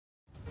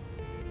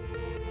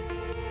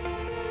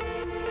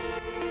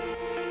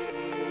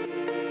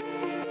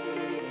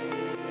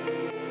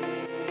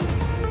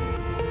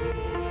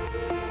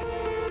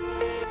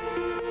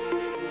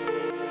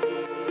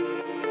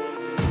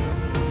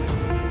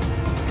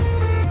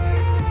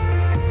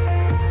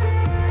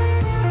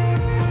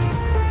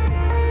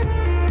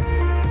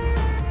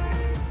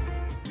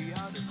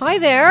Hi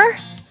there.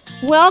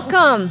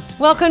 Welcome.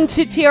 Welcome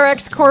to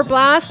TRX Core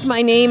Blast.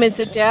 My name is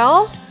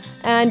Adele,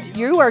 and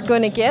you are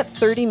going to get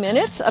 30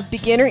 minutes of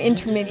beginner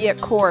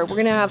intermediate core. We're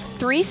going to have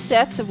 3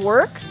 sets of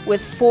work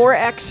with 4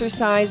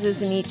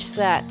 exercises in each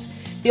set.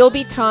 They'll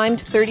be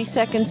timed 30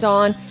 seconds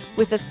on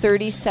with a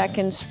 30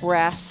 seconds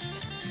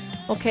rest.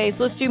 Okay,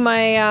 so let's do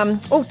my,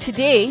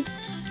 today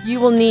you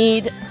will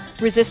need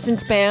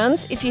resistance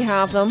bands if you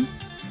have them,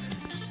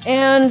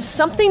 and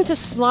something to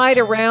slide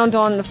around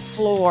on the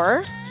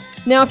floor.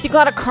 Now, if you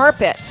got a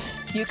carpet,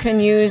 you can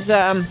use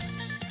a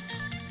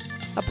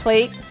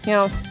plate. You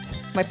know,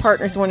 my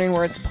partner's wondering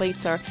where the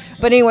plates are.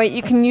 But anyway,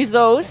 you can use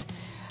those.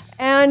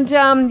 And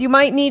you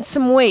might need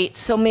some weight,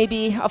 so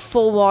maybe a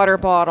full water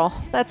bottle.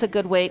 That's a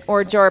good weight. Or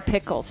a jar of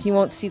pickles. You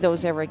won't see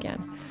those ever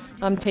again.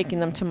 I'm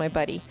taking them to my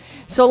buddy.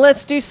 So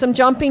let's do some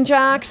jumping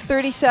jacks,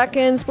 30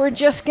 seconds. We're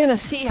just going to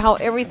see how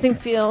everything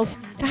feels.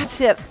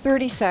 That's it,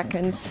 30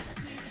 seconds.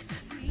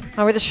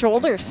 How are the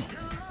shoulders?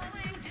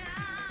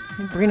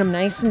 Bring them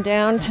nice and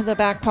down to the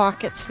back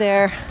pockets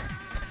there.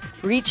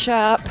 Reach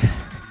up.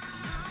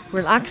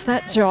 Relax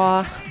that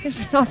jaw.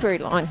 It's not very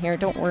long here,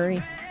 don't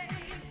worry.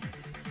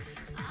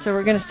 So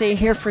we're going to stay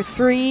here for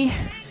 3,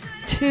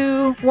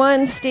 2,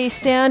 1. Stay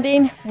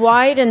standing.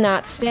 Widen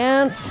that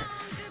stance.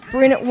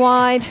 Bring it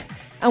wide.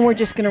 And we're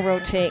just going to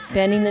rotate.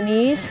 Bending the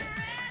knees.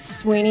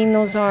 Swinging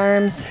those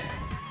arms.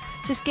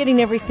 Just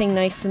getting everything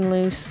nice and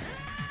loose.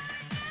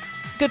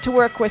 It's good to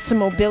work with some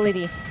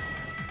mobility.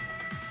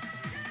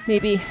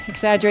 Maybe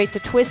exaggerate the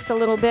twist a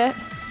little bit.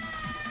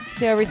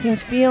 See how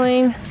everything's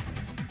feeling.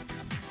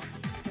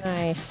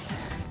 Nice.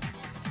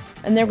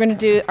 And then we're going to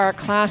do our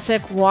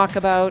classic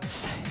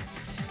walkabouts.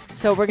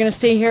 So we're going to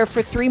stay here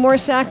for 3 more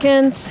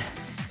seconds.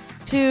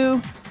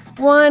 2,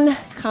 1.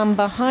 Come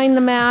behind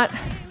the mat.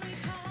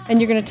 And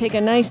you're going to take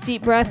a nice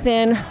deep breath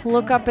in.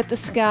 Look up at the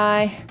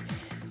sky.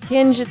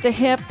 Hinge at the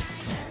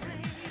hips.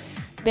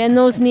 Bend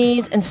those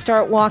knees and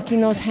start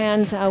walking those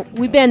hands out.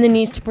 We bend the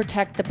knees to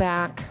protect the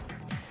back.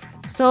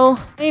 So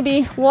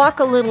maybe walk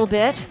a little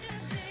bit.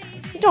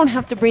 You don't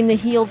have to bring the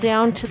heel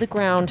down to the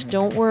ground.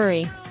 Don't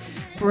worry.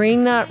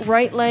 Bring that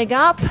right leg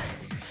up.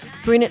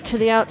 Bring it to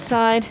the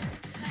outside.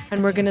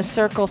 And we're going to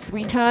circle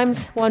 3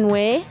 times one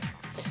way,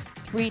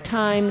 3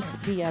 times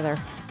the other.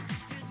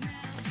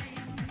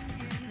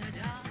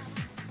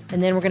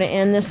 And then we're going to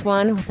end this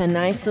one with a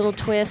nice little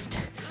twist.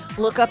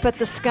 Look up at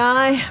the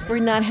sky.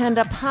 Bring that hand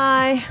up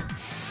high.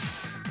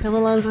 Fill the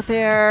lungs with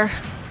air.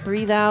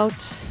 Breathe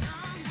out.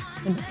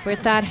 And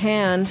with that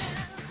hand,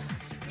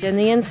 get in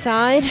the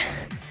inside.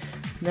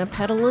 And then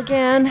pedal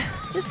again,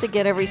 just to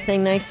get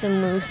everything nice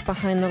and loose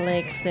behind the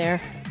legs there.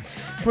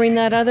 Bring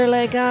that other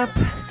leg up.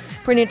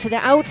 Bring it to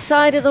the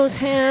outside of those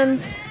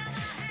hands.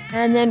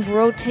 And then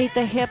rotate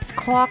the hips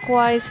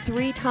clockwise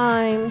 3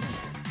 times.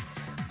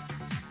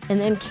 And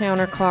then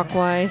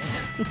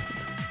counterclockwise.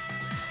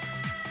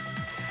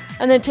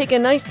 And then take a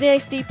nice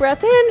deep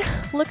breath in.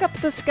 Look up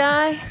at the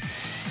sky.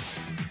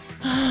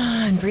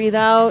 And breathe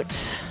out.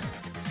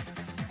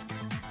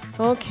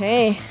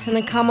 Okay, and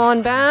then come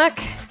on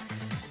back.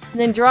 And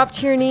then drop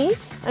to your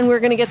knees. And we're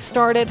going to get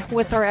started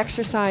with our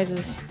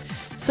exercises.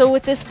 So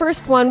with this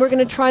first one, we're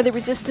going to try the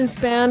resistance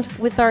band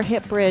with our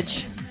hip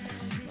bridge.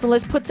 So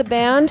let's put the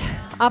band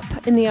up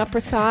in the upper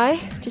thigh,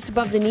 just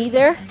above the knee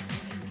there.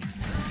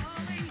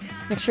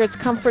 Make sure it's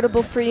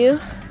comfortable for you.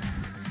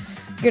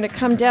 You're going to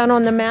come down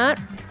on the mat.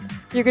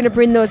 You're going to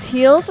bring those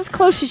heels as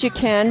close as you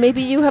can.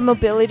 Maybe you have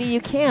mobility,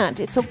 you can't.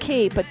 It's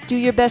okay, but do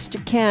your best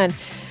you can.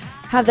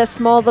 Have that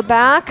small the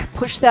back.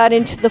 Push that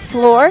into the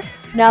floor.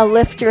 Now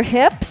lift your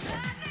hips.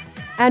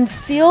 And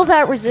feel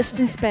that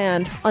resistance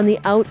band on the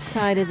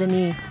outside of the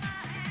knee.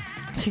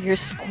 So you're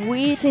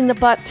squeezing the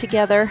butt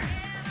together,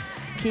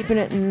 keeping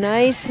it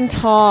nice and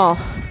tall.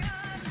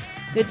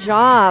 Good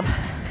job.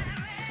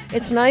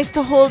 It's nice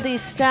to hold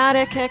these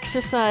static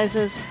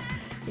exercises.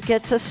 It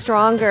gets us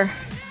stronger.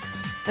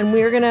 And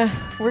we're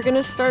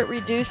gonna start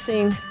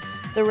reducing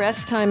the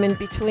rest time in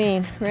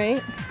between,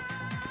 right?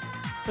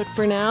 But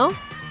for now,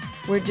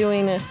 we're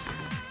doing this.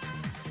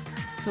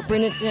 So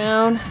bring it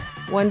down,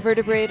 1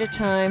 vertebrae at a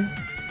time.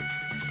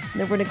 And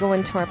then we're going to go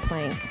into our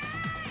plank.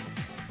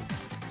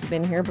 You've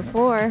been here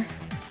before.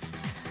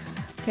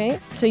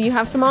 Okay, so you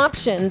have some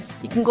options.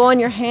 You can go on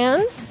your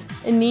hands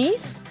and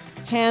knees,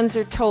 hands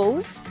or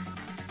toes,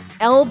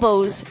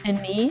 elbows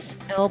and knees,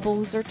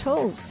 elbows or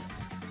toes.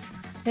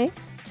 Okay,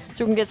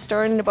 so we're going to get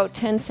started in about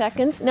 10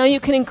 seconds. Now you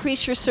can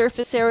increase your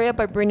surface area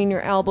by bringing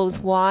your elbows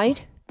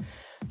wide.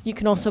 You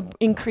can also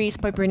increase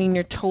by bringing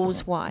your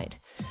toes wide.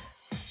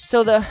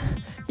 So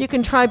you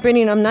can try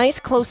bringing them nice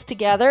close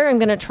together. I'm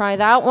going to try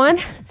that one.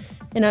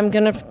 And I'm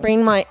going to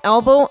bring my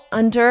elbow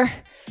under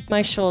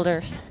my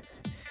shoulders.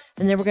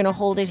 And then we're going to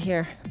hold it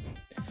here.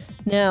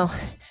 Now,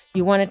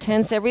 you want to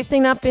tense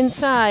everything up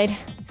inside.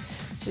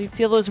 So you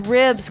feel those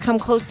ribs come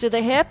close to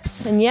the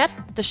hips, and yet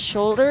the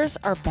shoulders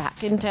are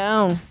backing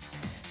down.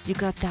 You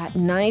got that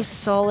nice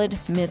solid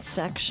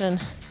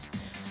midsection.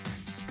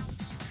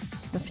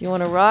 If you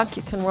want to rock,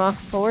 you can rock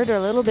forward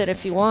a little bit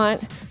if you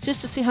want,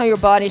 just to see how your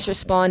body's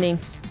responding.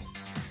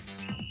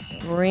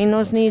 Bring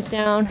those knees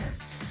down.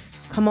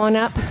 Come on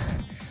up.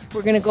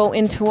 We're gonna go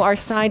into our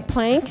side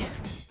plank.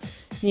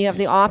 You have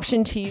the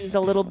option to use a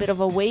little bit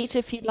of a weight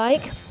if you'd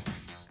like.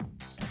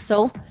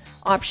 So,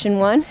 option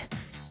 1,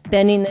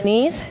 bending the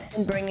knees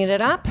and bringing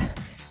it up.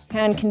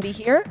 Hand can be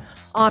here.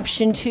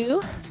 Option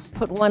 2,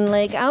 put one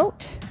leg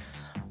out.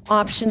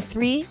 Option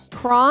 3,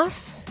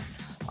 cross.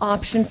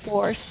 Option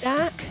 4,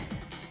 stack.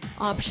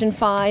 Option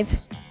 5,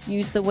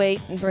 use the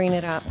weight and bring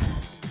it up.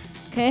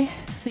 Okay,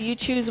 so you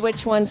choose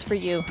which one's for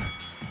you.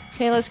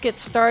 Okay, let's get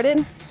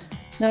started.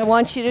 Now I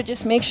want you to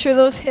just make sure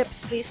those hips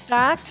stay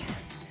stacked.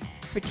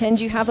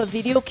 Pretend you have a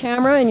video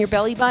camera in your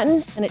belly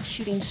button and it's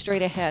shooting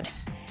straight ahead.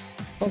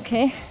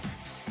 Okay,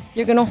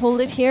 you're gonna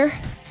hold it here.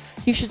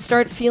 You should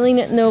start feeling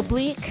it in the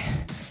oblique.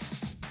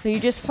 So you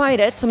just fight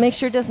it, so make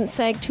sure it doesn't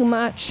sag too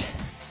much.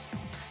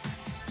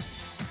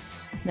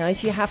 Now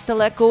if you have to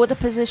let go of the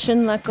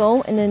position, let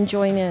go and then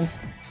join in.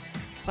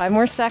 5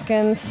 more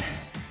seconds.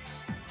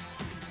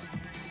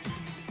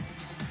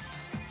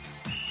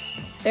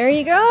 There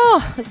you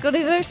go. Let's go to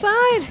the other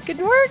side. Good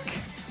work.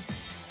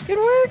 Good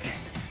work.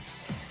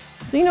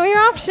 So you know your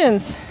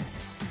options.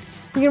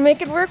 You're gonna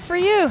make it work for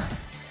you.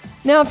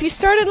 Now, if you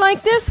started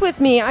like this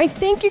with me, I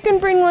think you can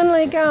bring one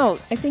leg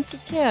out. I think you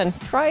can.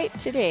 Try it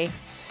today.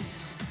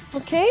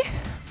 Okay?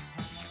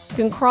 You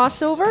can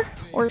cross over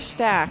or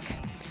stack.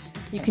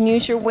 You can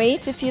use your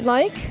weight if you'd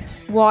like.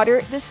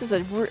 Water. This is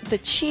the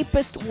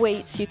cheapest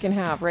weights you can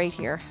have right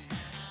here.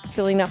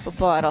 Filling up a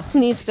bottle.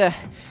 Needs to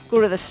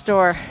go to the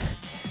store.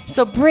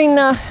 So bring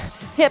the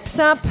hips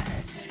up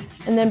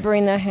and then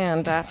bring the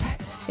hand up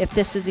if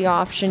this is the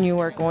option you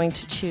are going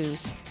to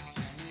choose.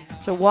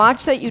 So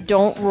watch that you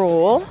don't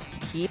roll.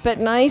 Keep it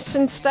nice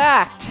and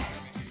stacked.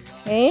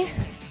 Okay?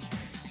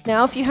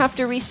 Now if you have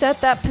to reset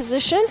that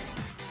position,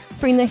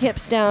 bring the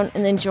hips down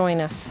and then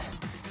join us.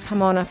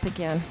 Come on up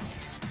again.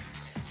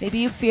 Maybe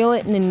you feel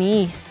it in the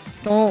knee.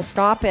 Don't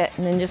stop it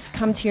and then just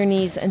come to your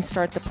knees and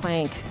start the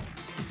plank.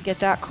 Get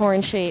that core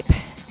in shape.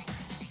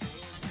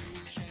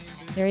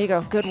 There you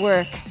go. Good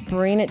work.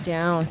 Bring it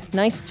down.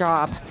 Nice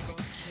job.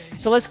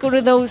 So let's go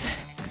to those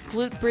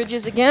glute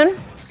bridges again.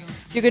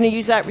 If you're going to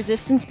use that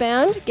resistance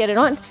band, get it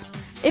on.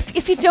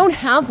 If you don't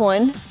have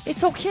one,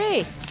 it's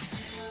okay.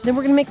 Then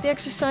we're going to make the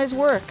exercise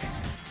work.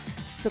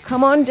 So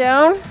come on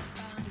down.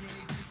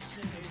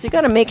 So you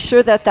got to make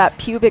sure that that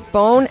pubic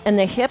bone and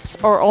the hips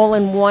are all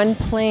in one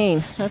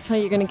plane. That's how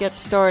you're going to get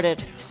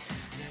started.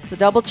 So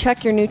double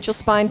check your neutral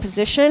spine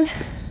position.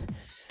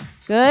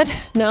 Good.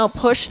 Now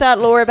push that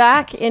lower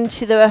back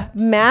into the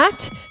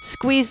mat,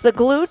 squeeze the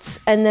glutes,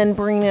 and then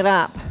bring it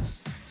up.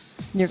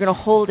 You're going to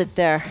hold it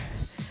there.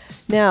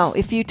 Now,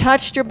 if you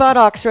touched your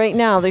buttocks right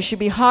now, they should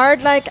be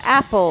hard like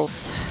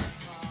apples.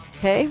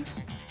 Okay?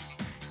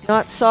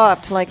 Not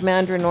soft like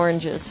mandarin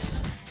oranges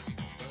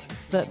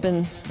that have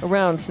been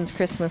around since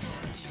Christmas.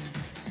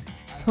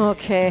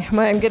 Okay,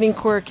 I'm getting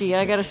quirky.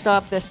 I got to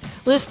stop this.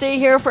 Let's stay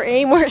here for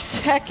 8 more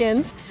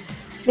seconds.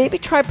 Maybe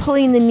try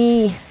pulling the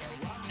knee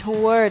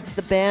towards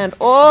the band.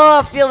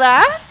 Oh, feel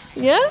that?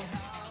 Yeah?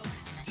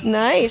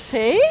 Nice,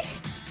 hey?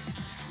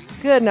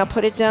 Good, now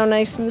put it down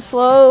nice and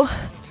slow.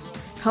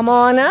 Come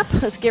on up,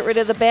 let's get rid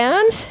of the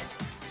band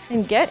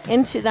and get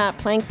into that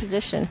plank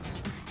position.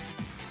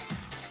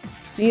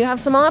 So you have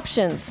some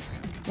options.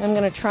 I'm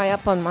gonna try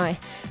up on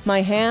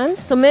my hands.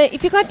 So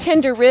if you've got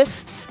tender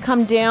wrists,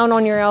 come down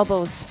on your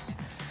elbows.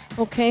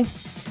 Okay?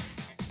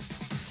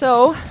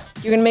 So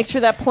you're gonna make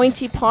sure that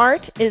pointy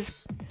part is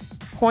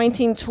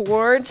pointing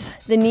towards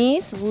the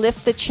knees.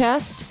 Lift the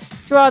chest,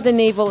 draw the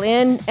navel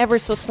in ever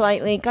so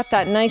slightly. Got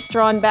that nice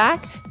drawn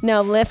back.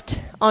 Now lift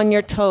on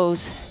your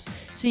toes.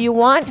 So you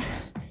want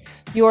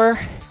your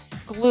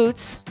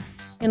glutes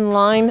in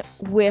line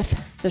with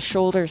the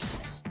shoulders.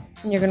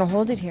 And you're gonna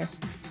hold it here,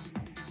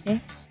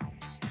 okay?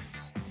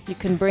 You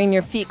can bring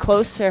your feet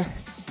closer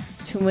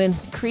to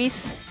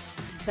increase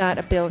that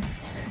ability,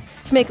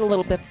 to make it a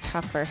little bit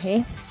tougher,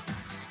 hey?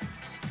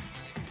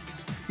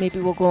 Maybe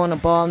we'll go on a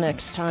ball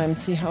next time,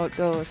 see how it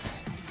goes.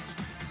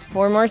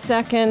 4 more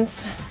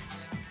seconds.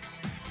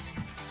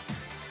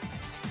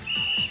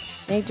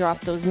 Okay,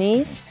 drop those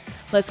knees.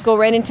 Let's go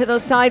right into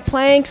those side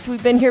planks.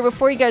 We've been here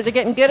before. You guys are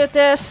getting good at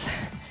this.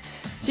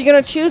 So you're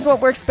going to choose what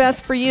works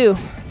best for you.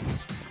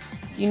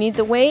 Do you need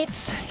the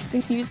weights?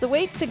 You can use the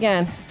weights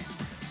again.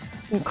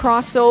 You can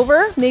cross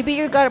over. Maybe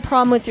you've got a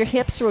problem with your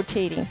hips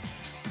rotating.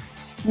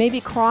 Maybe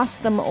cross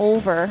them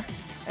over,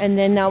 and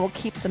then now we'll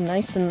keep them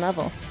nice and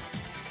level.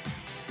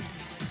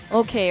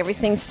 Okay,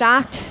 everything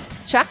stacked.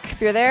 Check if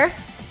you're there.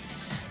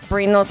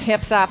 Bring those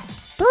hips up.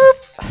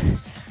 Boop.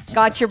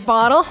 Got your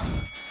bottle.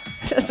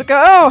 Let's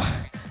go.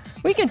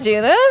 We can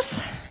do this.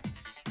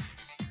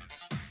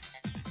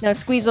 Now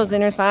squeeze those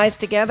inner thighs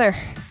together.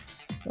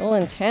 A little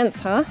intense,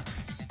 huh?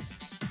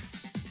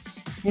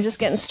 You're just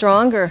getting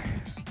stronger,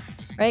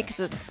 right? Because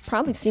it's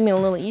probably seeming a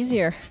little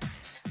easier.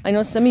 I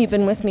know some of you have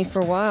been with me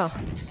for a while.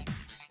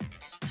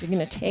 So you're going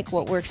to take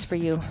what works for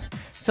you.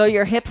 So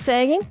your hips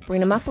sagging,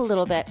 bring them up a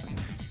little bit.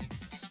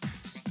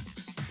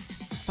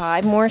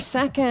 5 more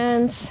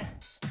seconds.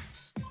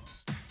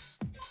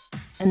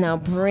 And now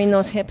bring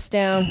those hips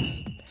down.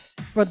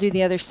 We'll do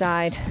the other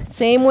side.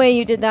 Same way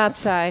you did that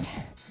side.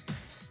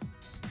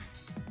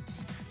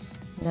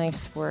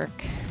 Nice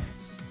work.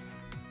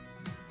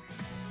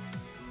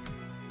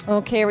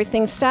 Okay,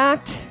 everything's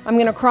stacked. I'm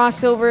gonna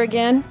cross over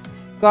again.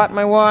 Got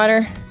my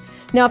water.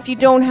 Now, if you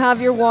don't have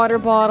your water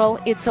bottle,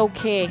 it's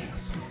okay.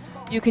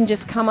 You can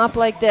just come up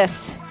like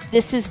this.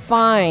 This is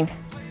fine.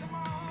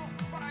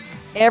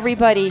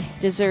 Everybody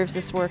deserves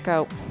this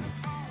workout.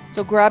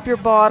 So grab your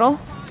bottle,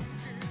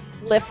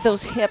 lift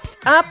those hips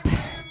up,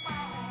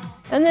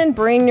 and then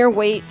bring your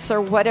weights or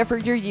whatever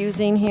you're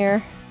using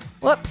here.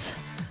 Whoops.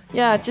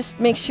 Yeah, just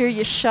make sure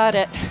you shut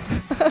it.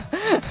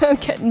 I'm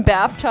getting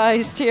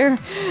baptized here.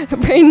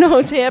 Bring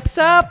those hips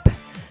up.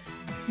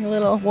 A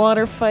little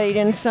water fight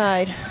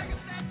inside.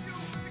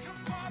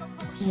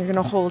 You're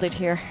gonna hold it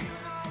here.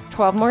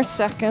 12 more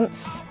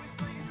seconds.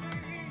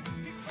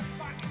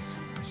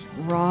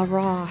 Raw,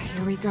 raw,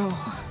 here we go.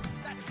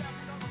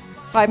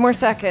 5 more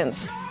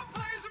seconds.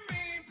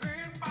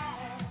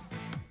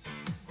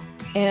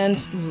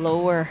 And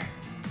lower.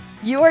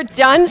 You are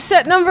done,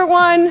 set number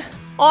 1.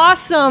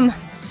 Awesome.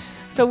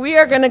 So we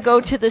are gonna go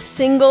to the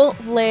single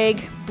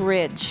leg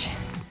bridge.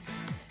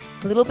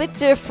 A little bit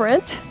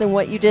different than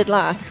what you did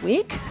last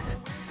week.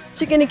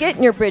 So you're gonna get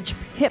in your bridge,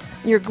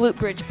 your glute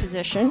bridge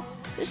position.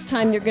 This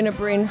time you're gonna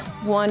bring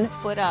one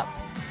foot up.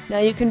 Now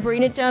you can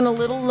bring it down a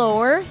little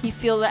lower. You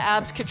feel the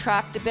abs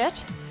contract a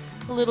bit.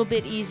 A little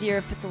bit easier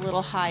if it's a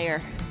little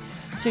higher.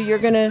 So you're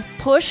gonna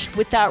push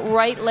with that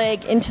right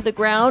leg into the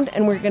ground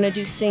and we're gonna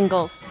do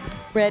singles.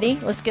 Ready?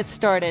 Let's get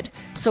started.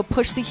 So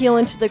push the heel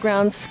into the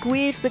ground,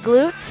 squeeze the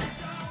glutes,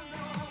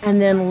 and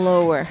then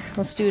lower.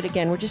 Let's do it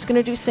again. We're just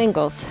gonna do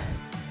singles.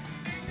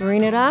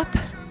 Bring it up,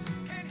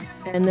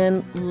 and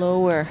then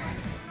lower.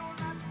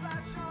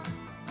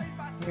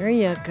 There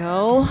you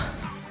go.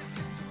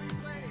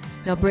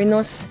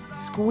 Now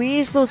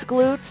squeeze those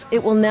glutes.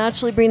 It will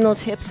naturally bring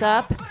those hips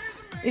up.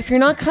 If you're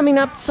not coming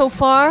up so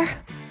far,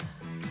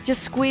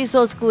 just squeeze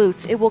those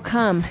glutes. It will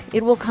come.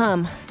 It will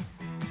come.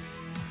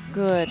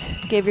 Good.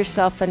 Give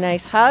yourself a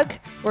nice hug.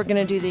 We're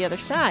gonna do the other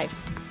side.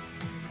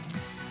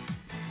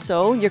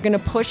 So you're gonna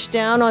push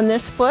down on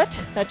this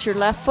foot. That's your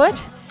left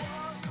foot.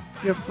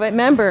 Your foot,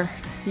 remember,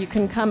 you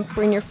can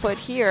bring your foot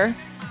here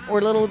or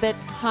a little bit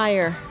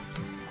higher.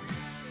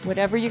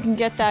 Whatever you can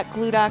get that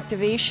glute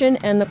activation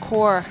and the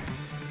core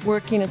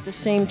working at the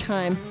same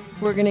time.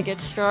 We're gonna get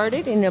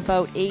started in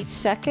about 8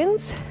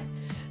 seconds.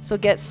 So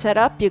get set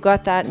up, you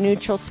got that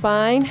neutral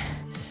spine.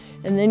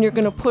 And then you're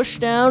gonna push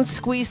down,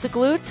 squeeze the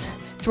glutes,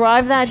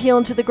 drive that heel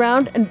into the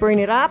ground and bring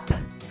it up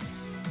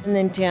and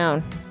then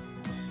down.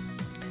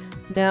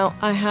 Now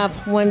I have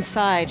one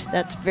side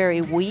that's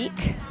very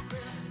weak.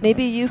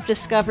 Maybe you've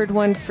discovered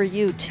one for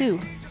you too.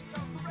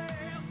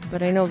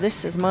 But I know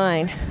this is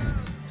mine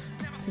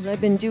because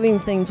I've been doing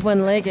things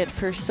one-legged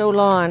for so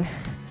long.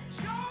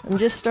 I'm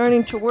just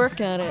starting to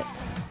work at it.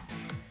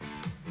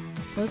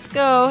 Let's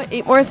go,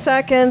 8 more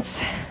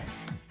seconds.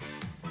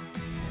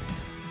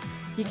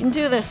 You can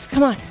do this,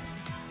 come on.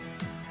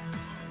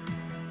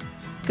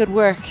 Good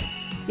work.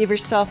 Give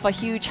yourself a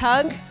huge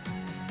hug.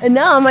 And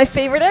now my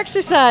favorite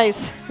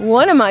exercise,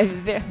 one of my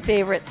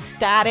favorites,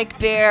 static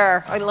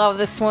bear. I love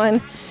this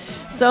one.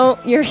 So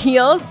your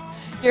heels,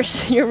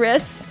 your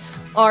wrists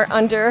are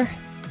under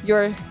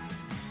your,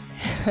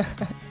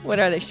 what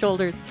are they,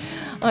 shoulders.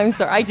 I'm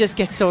sorry, I just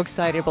get so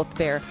excited about the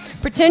bear.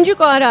 Pretend you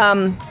got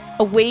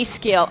a weigh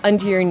scale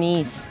under your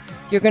knees.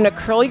 You're gonna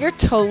curl your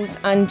toes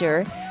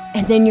under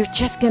and then you're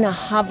just gonna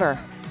hover.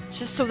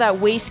 Just so that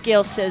weigh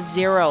scale says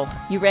 0.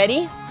 You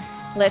ready?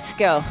 Let's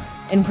go.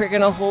 And we're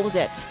gonna hold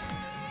it.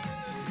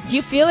 Do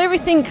you feel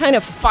everything kind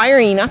of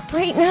firing up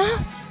right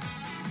now?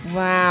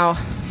 Wow,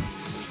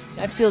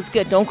 that feels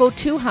good. Don't go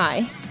too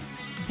high.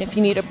 If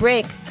you need a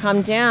break,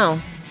 come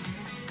down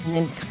and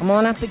then come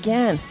on up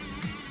again.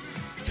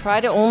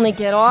 Try to only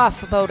get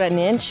off about an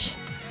inch,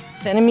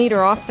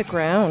 centimeter off the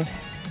ground,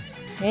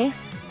 okay?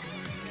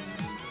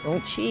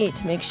 Don't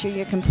cheat, make sure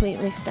you're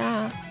completely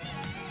stacked.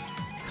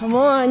 Come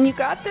on, you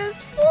got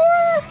this.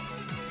 4,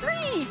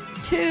 3,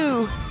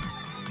 2,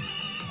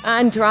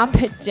 and drop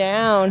it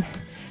down.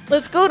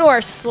 Let's go to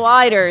our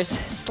sliders.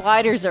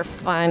 Sliders are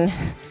fun.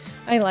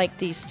 I like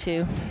these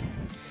too.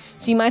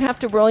 So you might have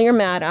to roll your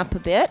mat up a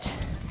bit.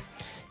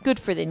 Good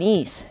for the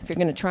knees, if you're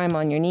gonna try them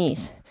on your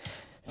knees.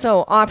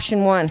 So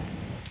option 1.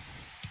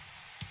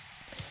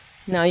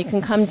 Now you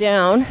can come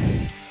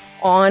down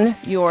on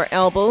your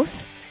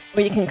elbows,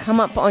 or you can come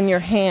up on your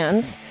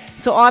hands.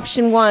 So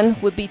option 1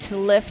 would be to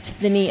lift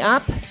the knee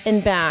up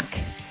and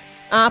back.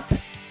 Up.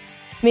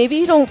 Maybe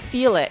you don't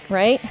feel it,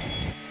 right?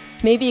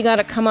 Maybe you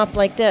gotta come up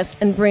like this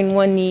and bring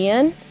one knee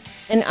in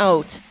and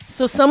out.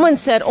 So someone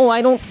said, oh,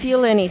 I don't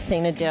feel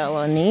anything, Adele,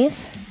 on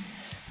these.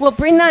 Well,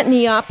 bring that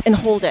knee up and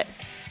hold it.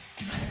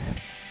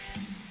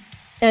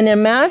 And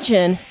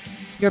imagine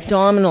your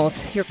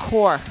abdominals, your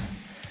core.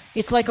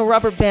 It's like a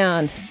rubber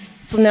band.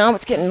 So now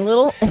it's getting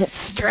little and it's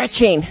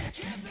stretching.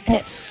 And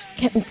it's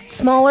getting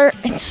smaller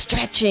and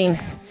stretching.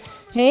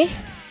 Okay?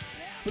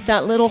 With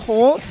that little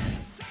hold,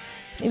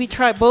 maybe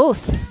try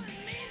both.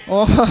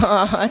 Oh,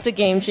 that's a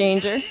game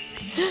changer.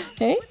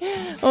 Okay,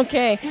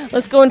 okay,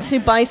 let's go into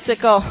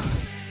bicycle.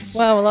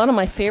 Wow, a lot of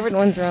my favorite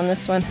ones are on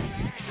this one.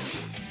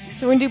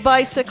 So we're gonna do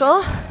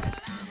bicycle.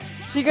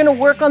 So you're gonna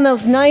work on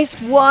those nice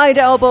wide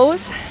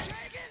elbows,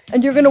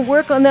 and you're gonna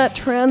work on that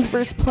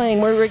transverse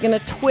plane where we're gonna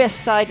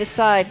twist side to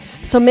side.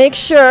 So make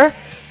sure,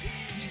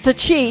 to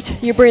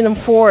cheat, you bring them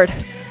forward.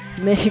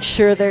 Make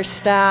sure they're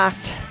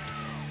stacked.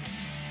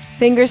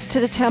 Fingers to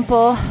the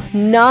temple,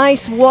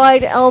 nice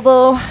wide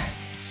elbow.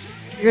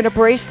 You're gonna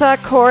brace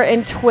that core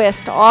and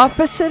twist.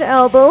 Opposite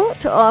elbow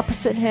to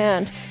opposite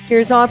hand.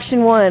 Here's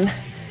option 1.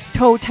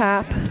 Toe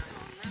tap,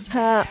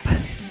 tap,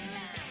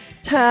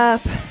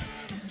 tap.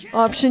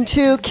 Option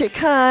 2, kick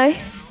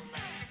high.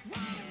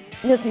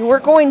 We're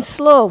going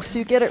slow so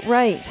you get it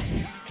right.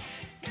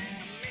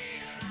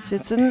 So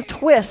it's in the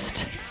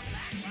twist.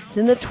 It's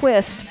in the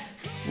twist.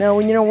 Now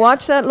when you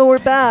watch that lower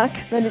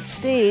back, then it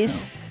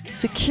stays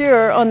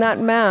secure on that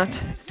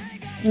mat.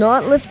 It's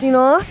not lifting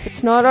off,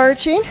 it's not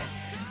arching.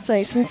 It's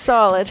nice and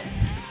solid.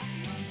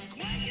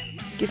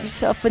 Give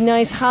yourself a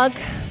nice hug.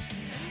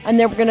 And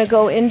then we're gonna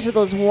go into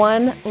those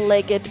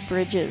one-legged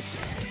bridges.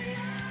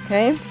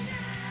 Okay?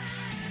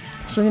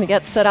 So we're gonna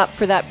get set up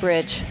for that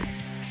bridge.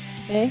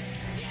 Okay?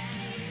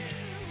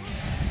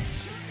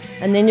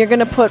 And then you're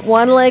gonna put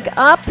one leg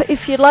up.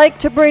 If you'd like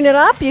to bring it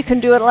up, you can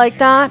do it like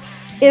that.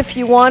 If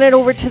you want it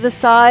over to the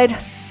side,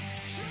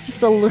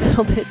 just a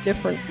little bit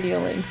different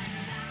feeling.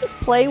 Just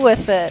play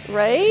with it,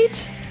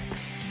 right?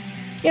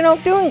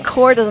 Doing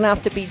core doesn't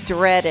have to be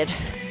dreaded.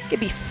 It could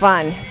be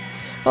fun.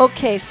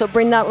 Okay, so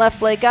bring that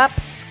left leg up,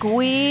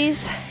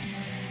 squeeze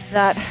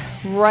that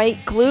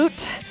right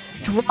glute,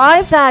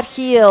 drive that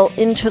heel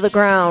into the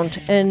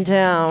ground and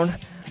down.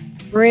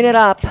 Bring it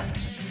up.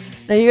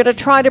 Now you're gonna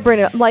try to bring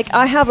it up. Like,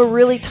 I have a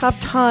really tough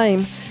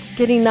time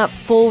getting that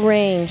full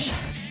range.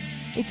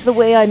 It's the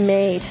way I'm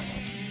made.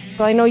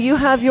 So I know you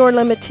have your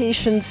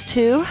limitations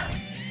too,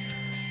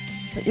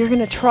 but you're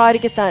gonna try to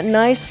get that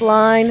nice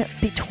line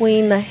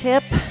between the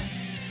hip,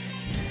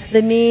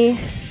 the knee.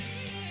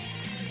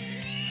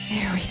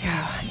 There we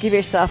go. Give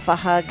yourself a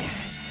hug.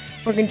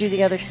 We're gonna do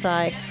the other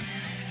side.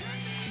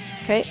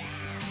 Okay,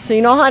 so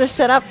you know how to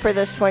set up for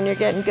this one. You're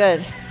getting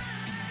good.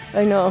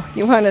 I know,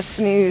 you want to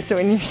snooze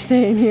when you're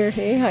staying here.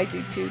 Hey, I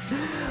do too.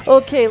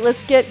 Okay,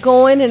 let's get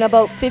going in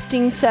about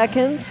 15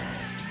 seconds.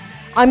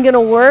 I'm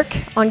gonna work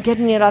on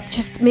getting it up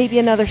just maybe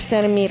another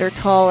centimeter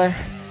taller.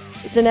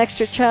 It's an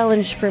extra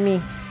challenge for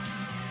me.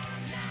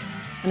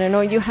 And I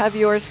know you have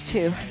yours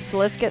too. So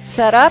let's get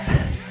set up.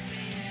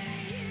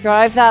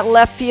 Drive that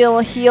left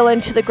heel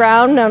into the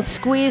ground. Now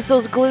squeeze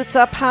those glutes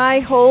up high,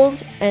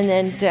 hold, and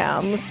then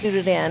down. Let's do it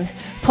again.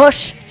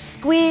 Push,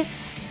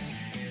 squeeze,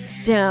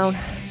 down.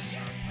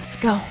 Let's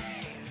go.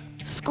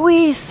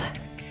 Squeeze.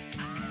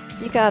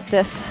 You got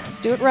this. Let's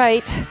do it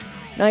right.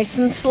 Nice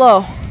and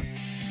slow.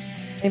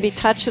 Maybe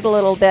touch it a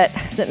little bit.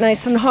 Is it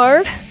nice and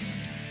hard?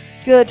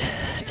 Good.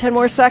 10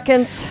 more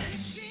seconds.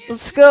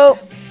 Let's go.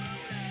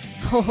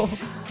 Oh,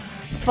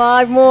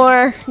 5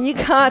 more. You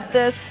got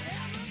this.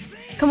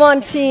 Come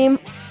on, team.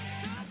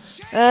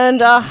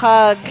 And a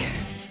hug.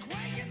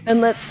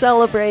 And let's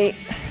celebrate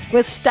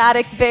with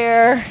static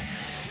bear.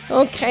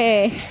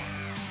 Okay.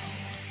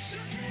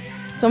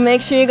 So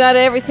make sure you got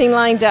everything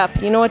lined up.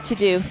 You know what to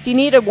do. If you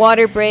need a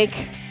water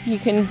break, you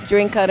can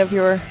drink out of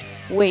your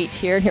weight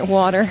here, your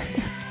water.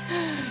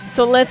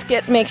 So let's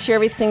make sure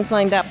everything's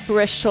lined up.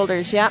 Wrist,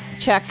 shoulders, yep,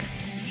 check.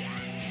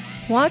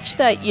 Watch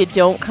that you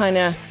don't kind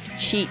of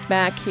cheat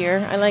back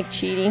here. I like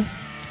cheating.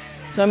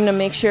 So I'm gonna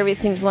make sure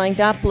everything's lined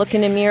up. Look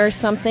in the mirror or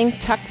something.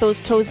 Tuck those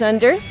toes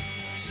under.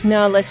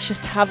 Now let's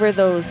just hover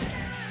those.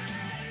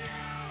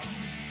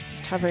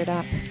 Just hover it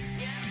up.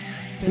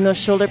 Bring those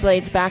shoulder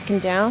blades back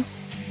and down.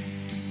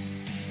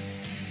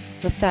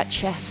 Lift that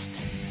chest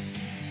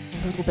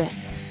a little bit.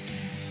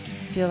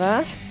 Feel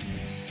that?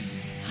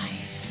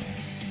 Nice.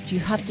 Do you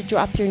have to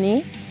drop your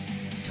knee?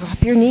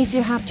 Drop your knee if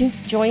you have to.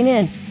 Join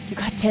in. You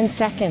got 10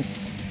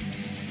 seconds.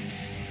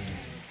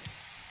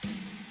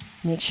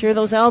 Make sure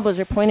those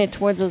elbows are pointed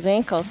towards those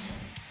ankles.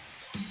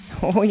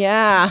 Oh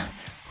yeah.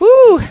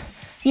 Woo!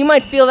 You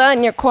might feel that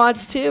in your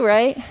quads too,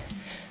 right?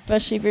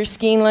 Especially if you're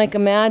skiing like a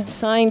mad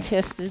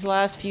scientist these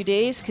last few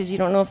days because you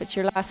don't know if it's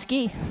your last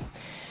ski.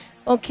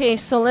 Okay,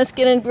 so let's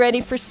get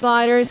ready for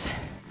sliders.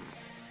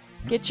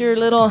 Get your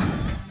little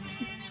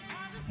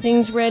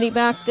things ready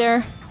back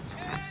there.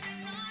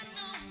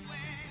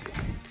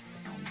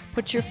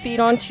 Put your feet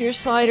onto your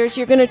sliders.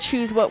 You're gonna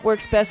choose what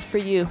works best for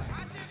you.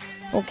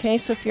 Okay,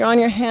 so if you're on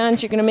your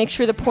hands, you're gonna make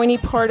sure the pointy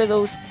part of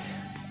those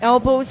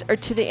elbows are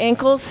to the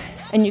ankles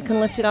and you can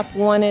lift it up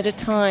one at a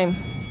time.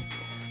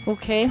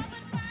 Okay,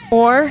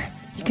 or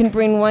you can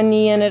bring one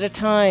knee in at a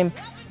time,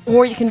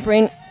 or you can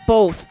bring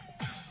both.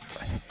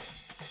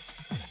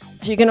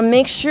 So you're gonna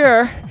make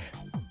sure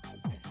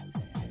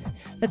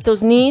that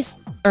those knees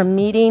are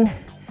meeting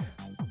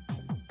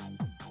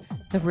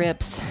the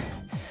ribs.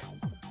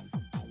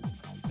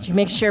 So you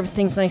make sure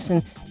everything's nice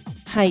and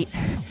tight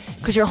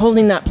because you're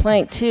holding that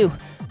plank too.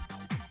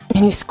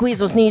 And you squeeze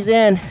those knees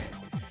in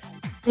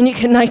and you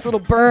get a nice little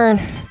burn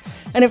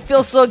And it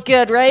feels so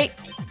good, right?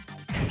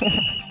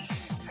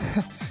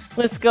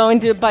 Let's go and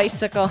do a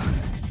bicycle.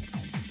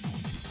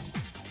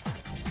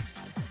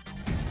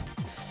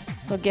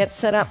 So get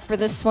set up for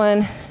this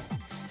one.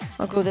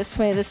 I'll go this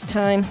way this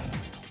time.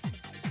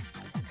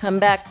 Come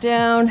back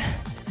down.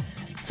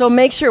 So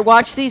make sure,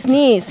 watch these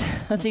knees.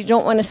 You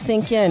don't want to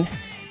sink in.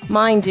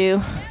 Mine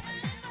do.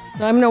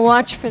 So I'm gonna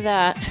watch for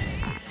that.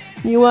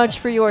 You watch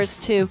for yours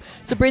too.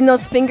 So bring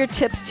those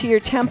fingertips to your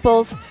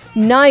temples.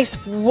 Nice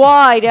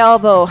wide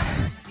elbow.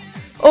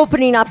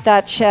 Opening up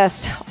that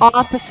chest.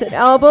 Opposite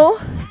elbow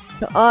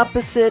to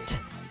opposite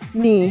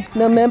knee.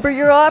 Now remember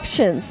your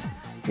options.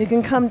 You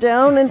can come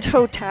down and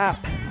toe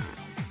tap.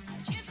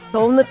 It's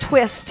on the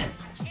twist.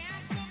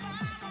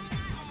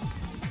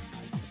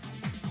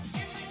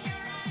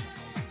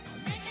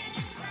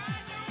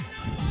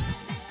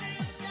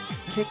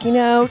 Kicking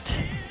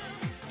out.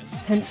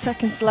 10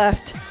 seconds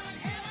left.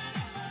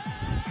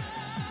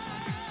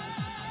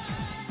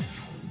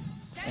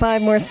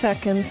 5 more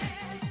seconds.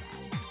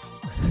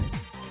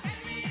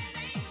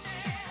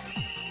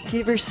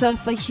 Give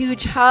yourself a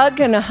huge hug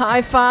and a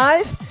high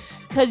five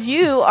because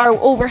you are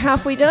over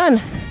halfway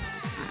done.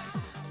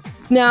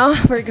 Now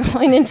we're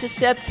going into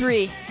set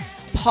 3,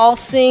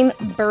 pulsing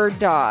bird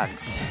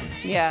dogs.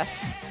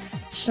 Yes,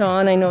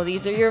 Sean, I know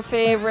these are your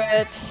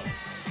favorites.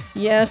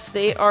 Yes,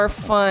 they are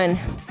fun.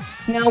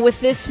 Now with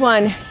this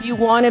one, you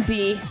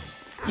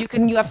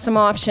have some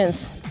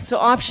options. So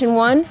option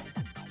 1,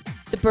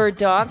 the bird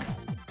dog.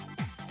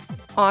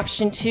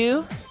 Option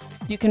 2,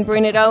 you can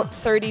bring it out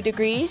 30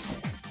 degrees.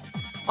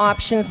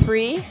 Option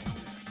 3,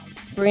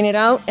 bring it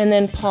out and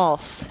then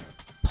pulse.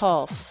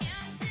 Pulse.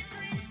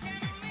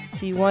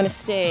 So you want to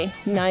stay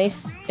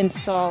nice and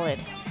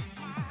solid.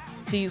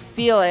 So you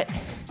feel it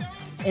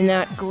in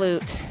that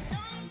glute.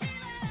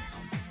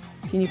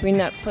 So you bring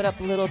that foot up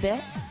a little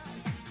bit.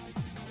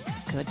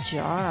 Good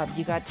job.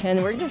 You got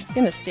 10. We're just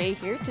going to stay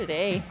here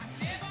today.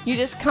 You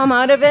just come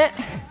out of it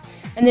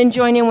and then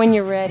join in when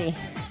you're ready.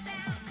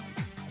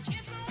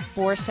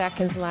 4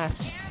 seconds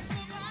left.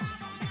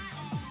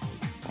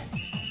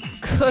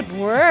 Good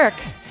work.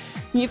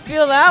 You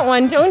feel that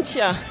one, don't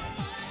you?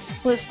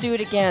 Let's do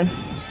it again.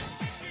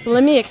 So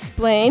let me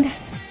explain.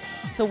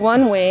 So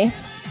one way,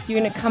 you're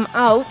going to come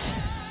out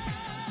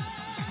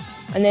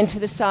and then to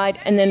the side,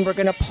 and then we're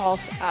going to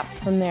pulse up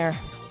from there.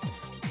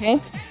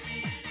 Okay?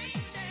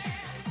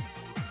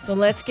 So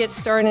let's get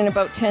started in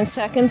about 10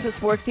 seconds.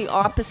 Let's work the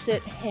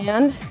opposite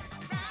hand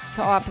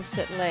to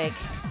opposite leg.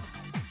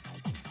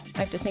 I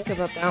have to think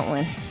about that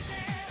one.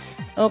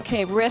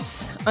 Okay,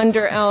 wrists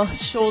under our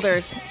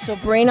shoulders. So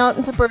bring out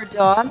into bird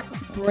dog.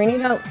 Bring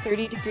it out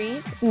 30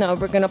 degrees. Now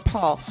we're going to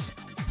pulse.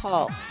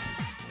 Pulse.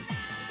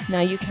 Now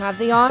you have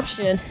the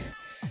option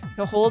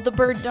to hold the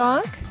bird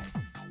dog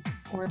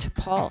or to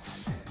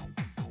pulse.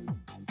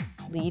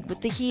 Lead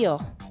with the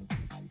heel.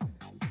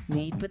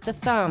 Lead with the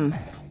thumb.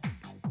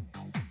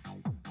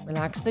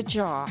 Relax the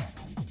jaw.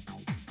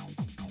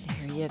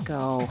 There you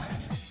go.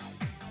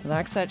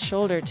 Relax that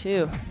shoulder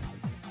too.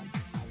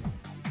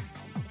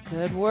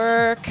 Good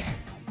work.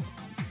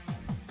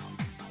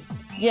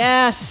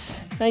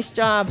 Yes, nice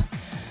job.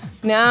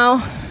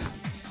 Now,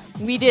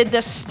 we did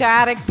the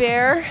static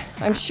bear.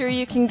 I'm sure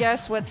you can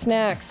guess what's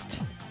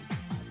next.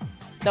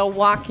 The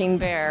walking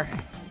bear.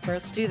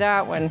 Let's do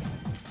that one.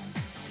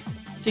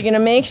 So you're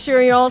gonna make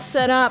sure you're all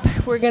set up.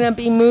 We're gonna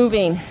be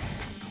moving.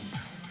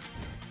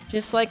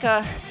 Just like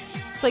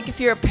it's like if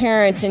you're a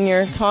parent and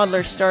your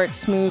toddler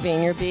starts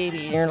moving, your baby,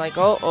 you're like,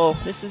 oh,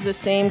 this is the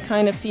same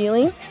kind of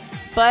feeling.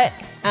 But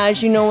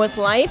as you know with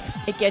life,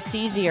 it gets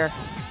easier.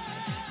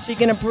 So you're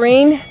gonna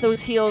bring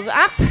those heels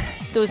up,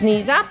 those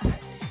knees up,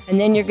 and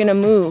then you're gonna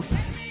move.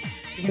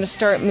 You're gonna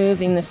start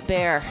moving this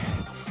bear.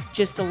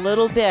 Just a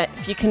little bit.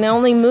 If you can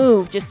only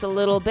move just a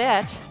little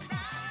bit,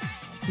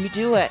 you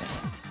do it.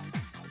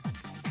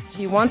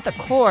 So you want the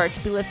core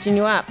to be lifting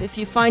you up. If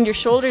you find your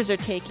shoulders are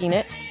taking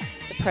it,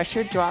 the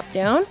pressure, drop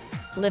down,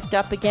 lift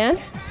up again,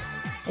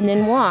 and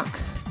then walk.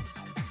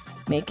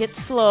 Make it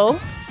slow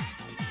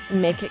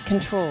and make it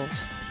controlled.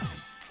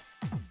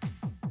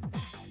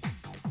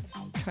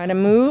 Try to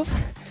move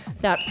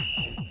that.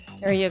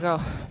 There you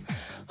go.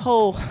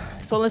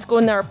 So let's go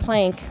into our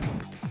plank.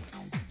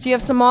 So you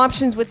have some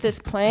options with this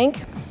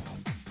plank.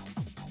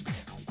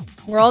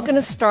 We're all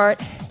gonna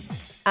start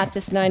at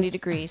this 90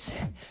 degrees.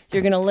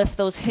 You're gonna lift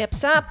those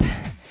hips up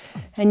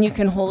and you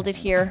can hold it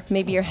here.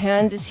 Maybe your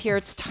hand is here,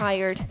 it's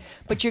tired,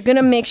 but you're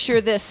gonna make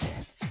sure this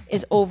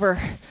is over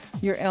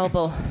your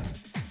elbow.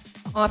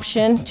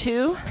 Option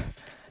 2,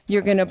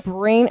 you're gonna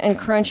bring and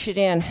crunch it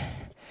in.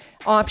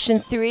 Option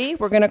 3,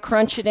 we're gonna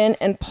crunch it in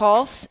and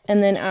pulse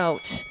and then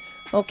out.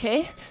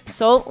 Okay,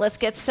 so let's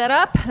get set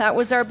up. That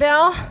was our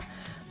bell.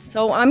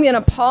 So I'm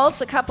gonna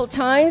pulse a couple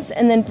times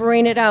and then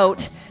bring it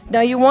out.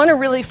 Now you wanna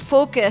really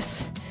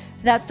focus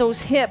that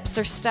those hips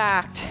are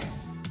stacked.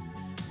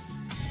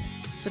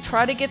 So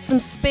try to get some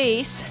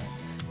space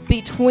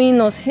between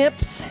those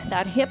hips,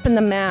 that hip and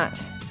the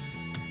mat.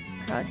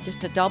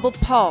 Just a double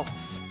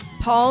pulse.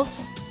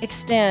 Pulse,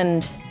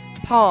 extend.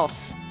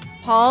 Pulse,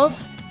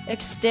 pulse,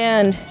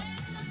 extend.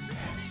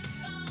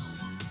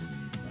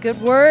 Good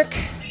work.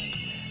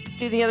 Let's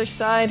do the other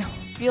side.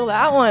 Feel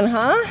that one,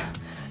 huh?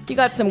 You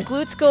got some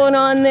glutes going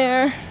on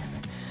there.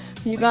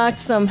 You got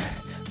some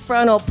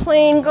frontal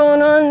plane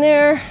going on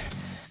there.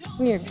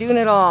 We are doing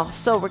it all.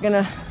 So we're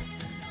gonna,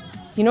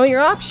 you know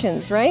your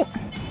options, right?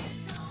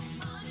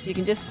 So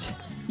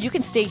you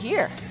can stay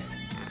here.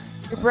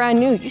 You're brand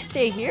new, you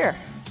stay here.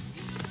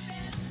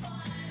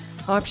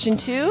 Option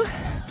 2,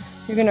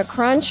 you're gonna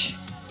crunch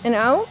and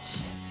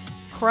out,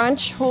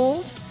 crunch,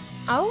 hold,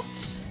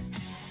 out,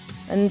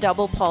 and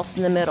double pulse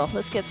in the middle.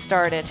 Let's get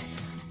started.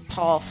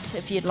 Pulse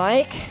if you'd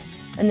like,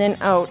 and then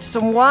out. So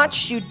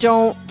watch you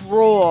don't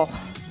roll.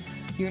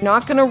 You're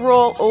not gonna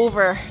roll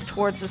over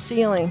towards the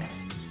ceiling,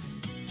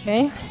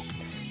 okay?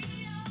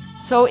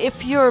 So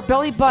if your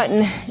belly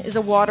button is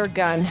a water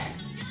gun,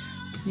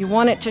 you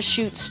want it to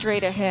shoot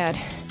straight ahead.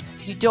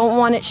 You don't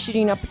want it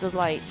shooting up at the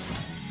lights.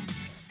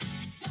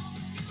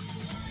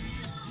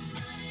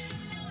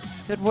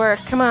 Good work,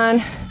 come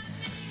on.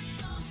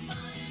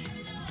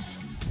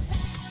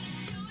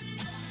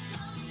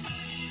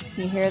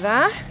 You hear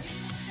that?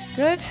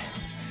 Good.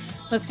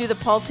 Let's do the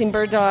pulsing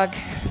bird dog.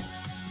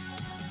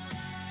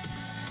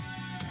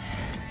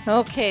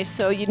 Okay,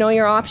 so you know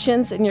your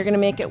options and you're gonna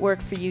make it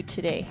work for you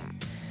today.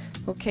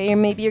 Okay, or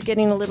maybe you're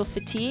getting a little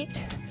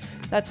fatigued.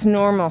 That's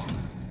normal.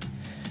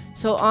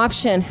 So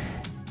option,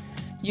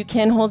 you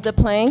can hold the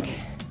plank.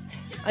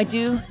 I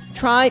do,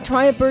 try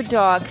a bird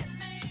dog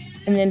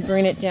and then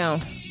bring it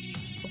down,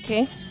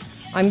 okay?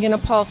 I'm gonna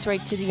pulse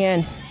right to the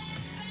end.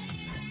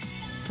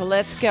 So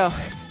let's go.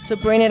 So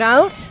bring it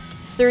out,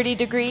 30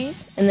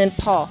 degrees, and then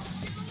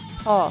pulse,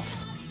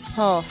 pulse,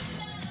 pulse.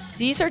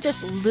 These are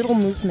just little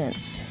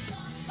movements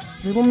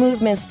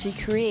to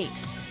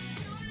create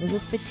a little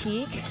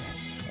fatigue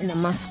in the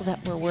muscle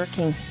that we're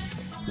working.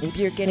 Maybe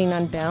you're getting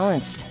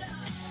unbalanced.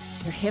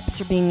 Your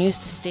hips are being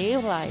used to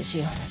stabilize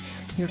you.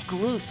 Your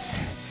glutes,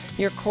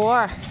 your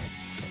core,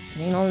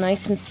 getting all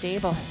nice and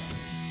stable.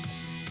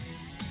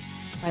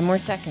 5 more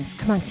seconds.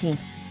 Come on, team.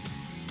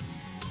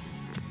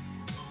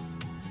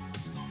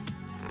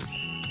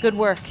 Good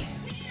work.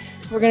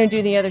 We're gonna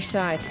do the other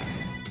side.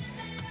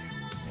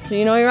 So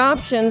you know your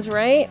options,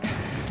 right?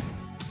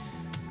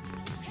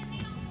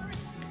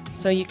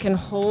 So you can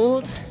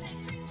hold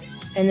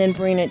and then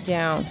bring it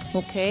down,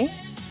 okay?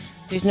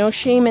 There's no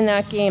shame in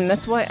that game.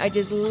 That's why I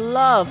just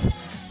love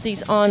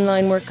these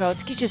online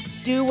workouts. You just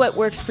do what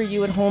works for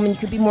you at home and you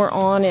can be more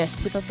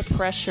honest without the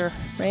pressure,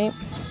 right?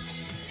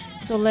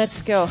 So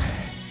let's go.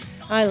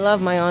 I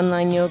love my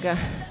online yoga.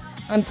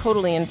 I'm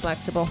totally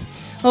inflexible.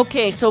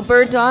 Okay, so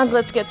bird dog,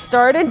 let's get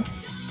started.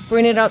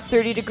 Bring it out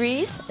 30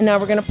 degrees, and now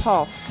we're gonna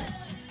pulse.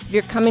 If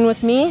you're coming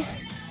with me,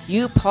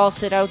 you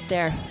pulse it out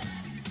there.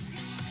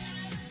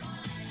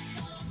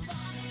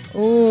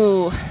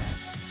 Ooh,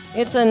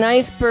 it's a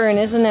nice burn,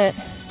 isn't it?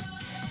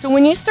 So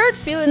when you start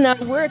feeling that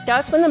work,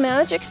 that's when the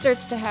magic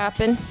starts to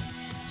happen.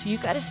 So you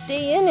gotta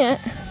stay in it.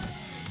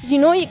 You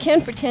know you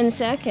can for 10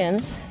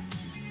 seconds.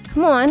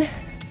 Come on.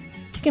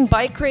 If you can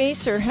bike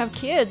race or have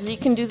kids, you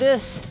can do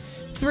this.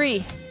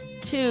 3,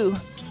 2,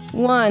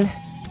 1.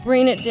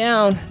 Bring it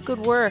down. Good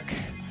work.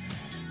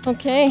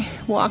 Okay,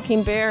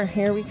 walking bear,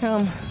 here we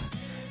come.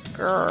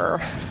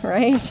 Grrr,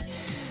 right?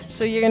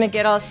 So you're gonna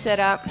get all set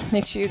up.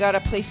 Make sure you got a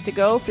place to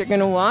go if you're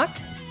gonna walk.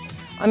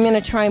 I'm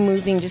gonna try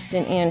moving just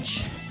an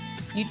inch.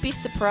 You'd be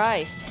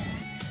surprised.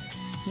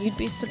 You'd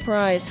be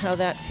surprised how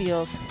that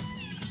feels.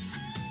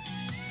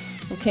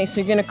 Okay,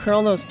 so you're gonna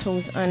curl those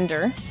toes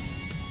under.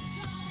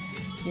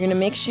 You're gonna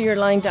make sure you're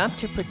lined up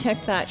to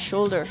protect that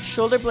shoulder.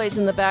 Shoulder blades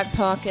in the back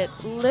pocket.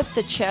 Lift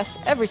the chest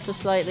ever so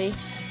slightly.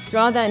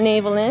 Draw that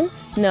navel in.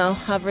 Now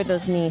hover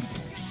those knees.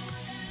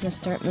 I'm gonna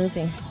start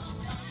moving.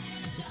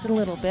 Just a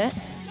little bit.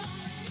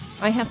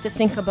 I have to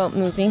think about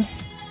moving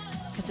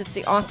because it's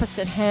the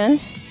opposite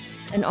hand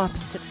and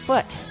opposite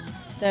foot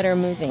that are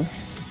moving.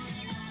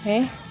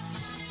 Okay?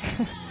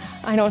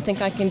 I don't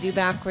think I can do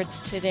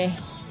backwards today.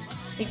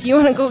 If you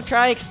want to go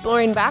try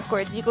exploring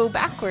backwards, you go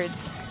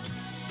backwards.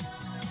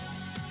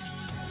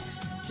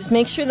 Just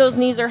make sure those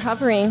knees are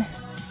hovering.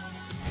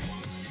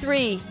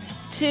 3,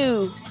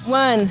 2,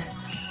 1.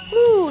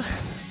 Woo!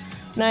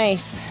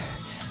 Nice.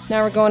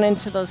 Now we're going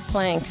into those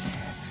planks.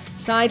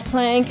 Side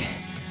plank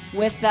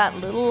with that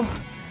little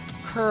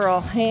curl,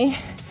 hey?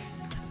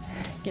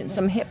 Getting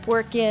some hip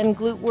work in,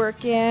 glute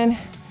work in.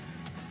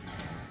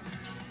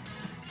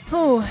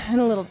 Oh,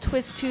 and a little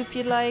twist too if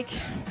you'd like.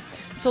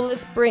 So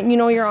let's bring, you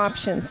know your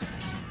options.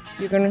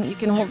 You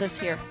can hold this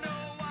here.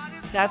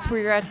 That's where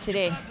you're at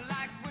today.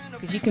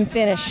 Because you can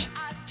finish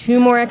 2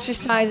 more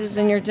exercises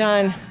and you're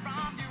done.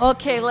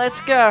 Okay, let's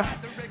go.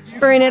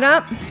 Bring it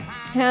up,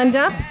 hand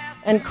up,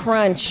 and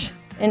crunch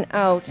and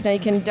out. Now you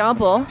can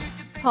double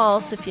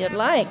pulse if you'd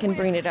like and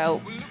bring it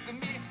out.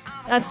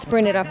 That's to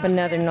bring it up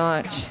another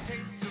notch.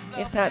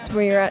 If that's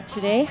where you're at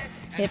today.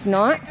 If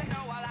not,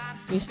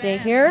 you stay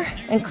here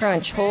and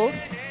crunch,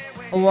 hold.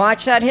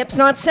 Watch that hips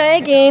not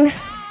sagging.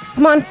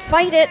 Come on,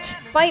 fight it,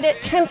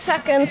 10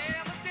 seconds.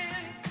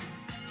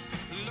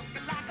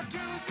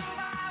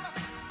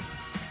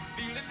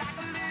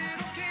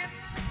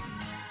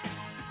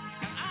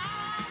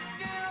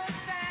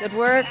 Good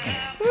work.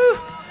 Woo.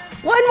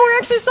 One more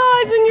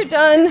exercise and you're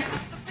done.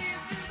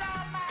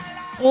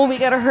 Oh, we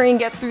gotta hurry and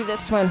get through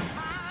this one.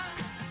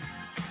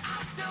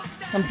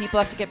 Some people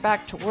have to get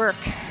back to work.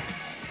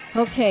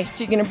 Okay,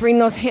 so you're gonna bring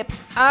those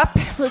hips up.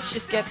 Let's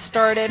just get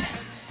started.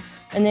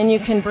 And then you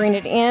can bring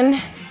it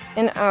in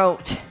and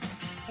out.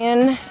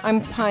 In,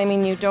 I'm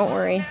timing you, don't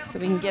worry, so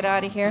we can get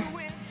out of here.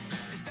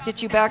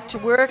 Get you back to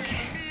work.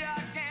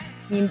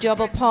 You can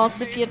double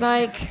pulse if you'd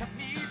like.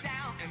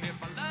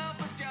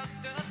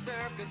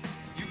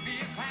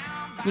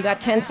 You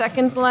got 10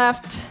 seconds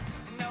left.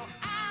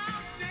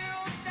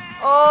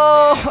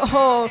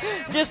 Oh,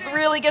 just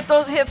really get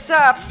those hips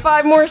up.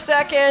 5 more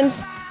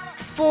seconds.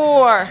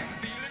 4,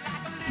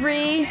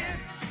 3,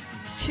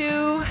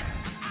 2,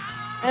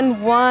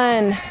 and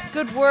 1.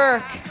 Good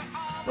work.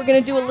 We're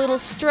gonna do a little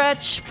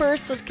stretch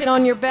first. Let's get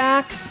on your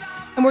backs,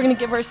 and we're gonna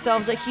give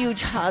ourselves a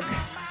huge hug.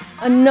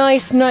 A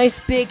nice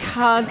big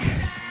hug.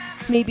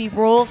 Maybe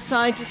roll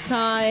side to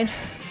side.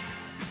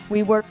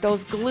 We worked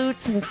those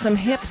glutes and some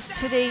hips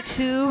today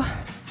too.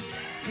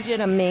 You did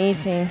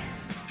amazing.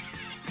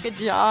 Good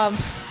job.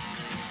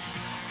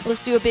 Let's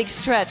do a big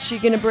stretch.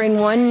 You're gonna bring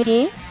one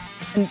knee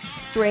and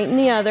straighten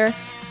the other,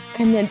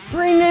 and then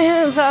bring the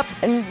hands up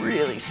and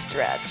really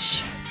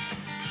stretch.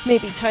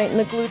 Maybe tighten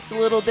the glutes a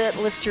little bit,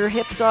 lift your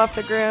hips off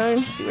the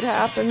ground, see what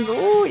happens.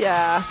 Oh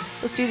yeah.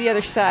 Let's do the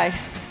other side.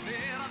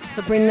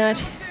 So bring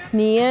that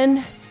knee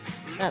in,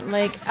 that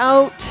leg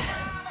out.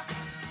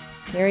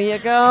 There you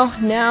go.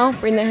 Now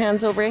bring the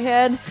hands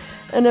overhead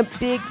and a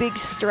big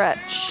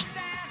stretch.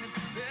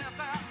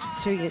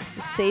 So you're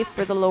safe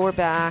for the lower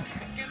back.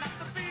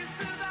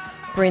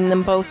 Bring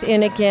them both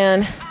in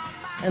again,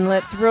 and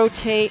let's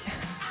rotate.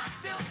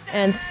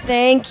 And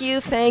thank you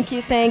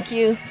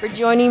for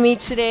joining me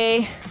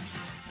today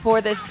for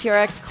this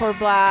TRX Core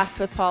Blast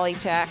with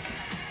Polytech.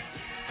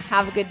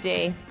 Have a good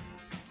day.